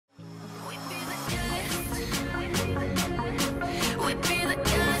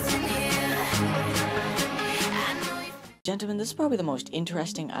Gentlemen, this is probably the most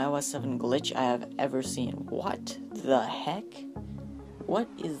interesting iOS 7 glitch I have ever seen. What the heck? What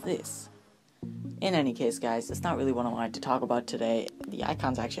is this? In any case, guys, that's not really what I wanted to talk about today. The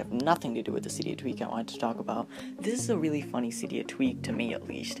icons actually have nothing to do with the Cydia tweak I wanted to talk about. This is a really funny Cydia tweak, to me at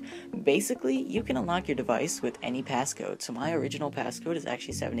least. Basically, you can unlock your device with any passcode. So my original passcode is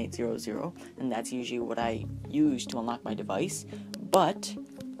actually 7800, and that's usually what I use to unlock my device. But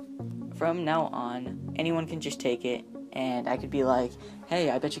from now on, anyone can just take it, and I could be like, hey,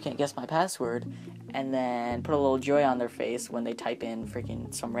 I bet you can't guess my password, and then put a little joy on their face when they type in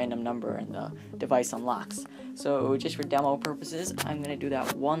freaking some random number and the device unlocks. So just for demo purposes, I'm going to do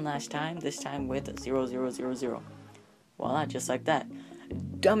that one last time, this time with 0000. Voila, just like that.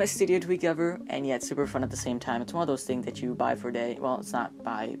 Dumbest Cydia tweak ever, and yet super fun at the same time. It's one of those things that you buy for a day. Well, it's not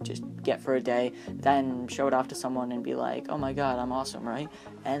buy, just get for a day, then show it off to someone and be like, oh my god, I'm awesome, right?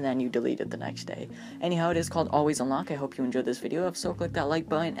 And then you delete it the next day. Anyhow, it is called Always Unlock. I hope you enjoyed this video. If so, click that like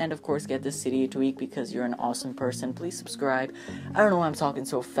button, and of course, get this Cydia tweak because you're an awesome person. Please subscribe. I don't know why I'm talking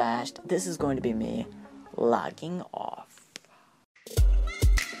so fast. This is going to be me logging off.